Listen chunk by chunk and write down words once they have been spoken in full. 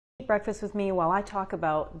Eat breakfast with me while I talk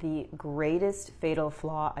about the greatest fatal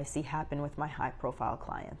flaw I see happen with my high-profile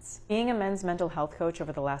clients. Being a men's mental health coach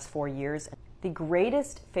over the last 4 years, the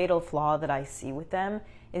greatest fatal flaw that I see with them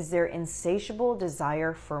is their insatiable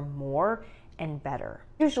desire for more and better.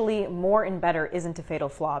 Usually, more and better isn't a fatal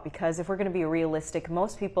flaw because if we're going to be realistic,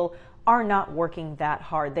 most people are not working that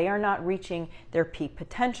hard. They are not reaching their peak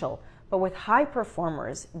potential. But with high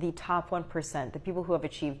performers, the top 1%, the people who have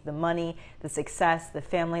achieved the money, the success, the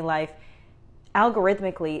family life,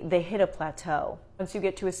 algorithmically, they hit a plateau. Once you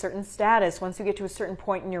get to a certain status, once you get to a certain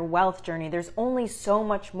point in your wealth journey, there's only so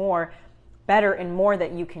much more, better and more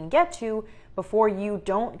that you can get to before you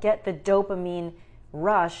don't get the dopamine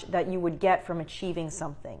rush that you would get from achieving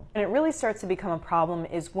something. And it really starts to become a problem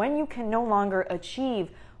is when you can no longer achieve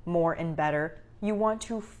more and better, you want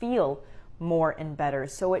to feel more and better.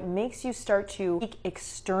 So it makes you start to seek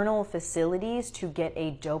external facilities to get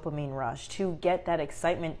a dopamine rush, to get that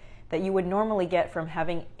excitement that you would normally get from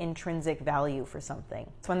having intrinsic value for something.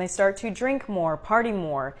 It's when they start to drink more, party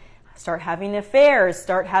more, start having affairs,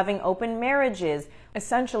 start having open marriages.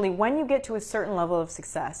 Essentially, when you get to a certain level of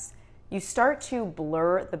success, you start to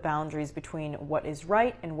blur the boundaries between what is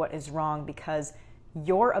right and what is wrong because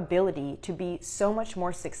your ability to be so much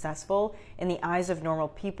more successful in the eyes of normal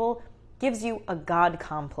people gives you a God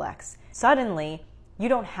complex. Suddenly, you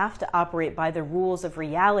don't have to operate by the rules of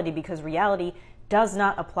reality because reality does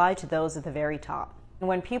not apply to those at the very top. And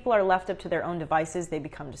when people are left up to their own devices, they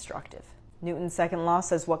become destructive. Newton's second law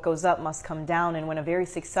says what goes up must come down, and when a very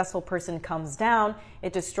successful person comes down,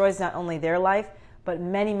 it destroys not only their life, but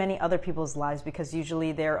many, many other people's lives because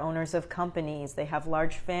usually they're owners of companies, they have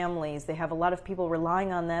large families, they have a lot of people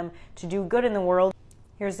relying on them to do good in the world.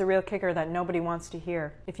 Here's the real kicker that nobody wants to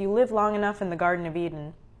hear. If you live long enough in the Garden of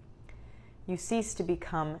Eden, you cease to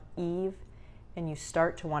become Eve and you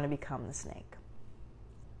start to want to become the snake.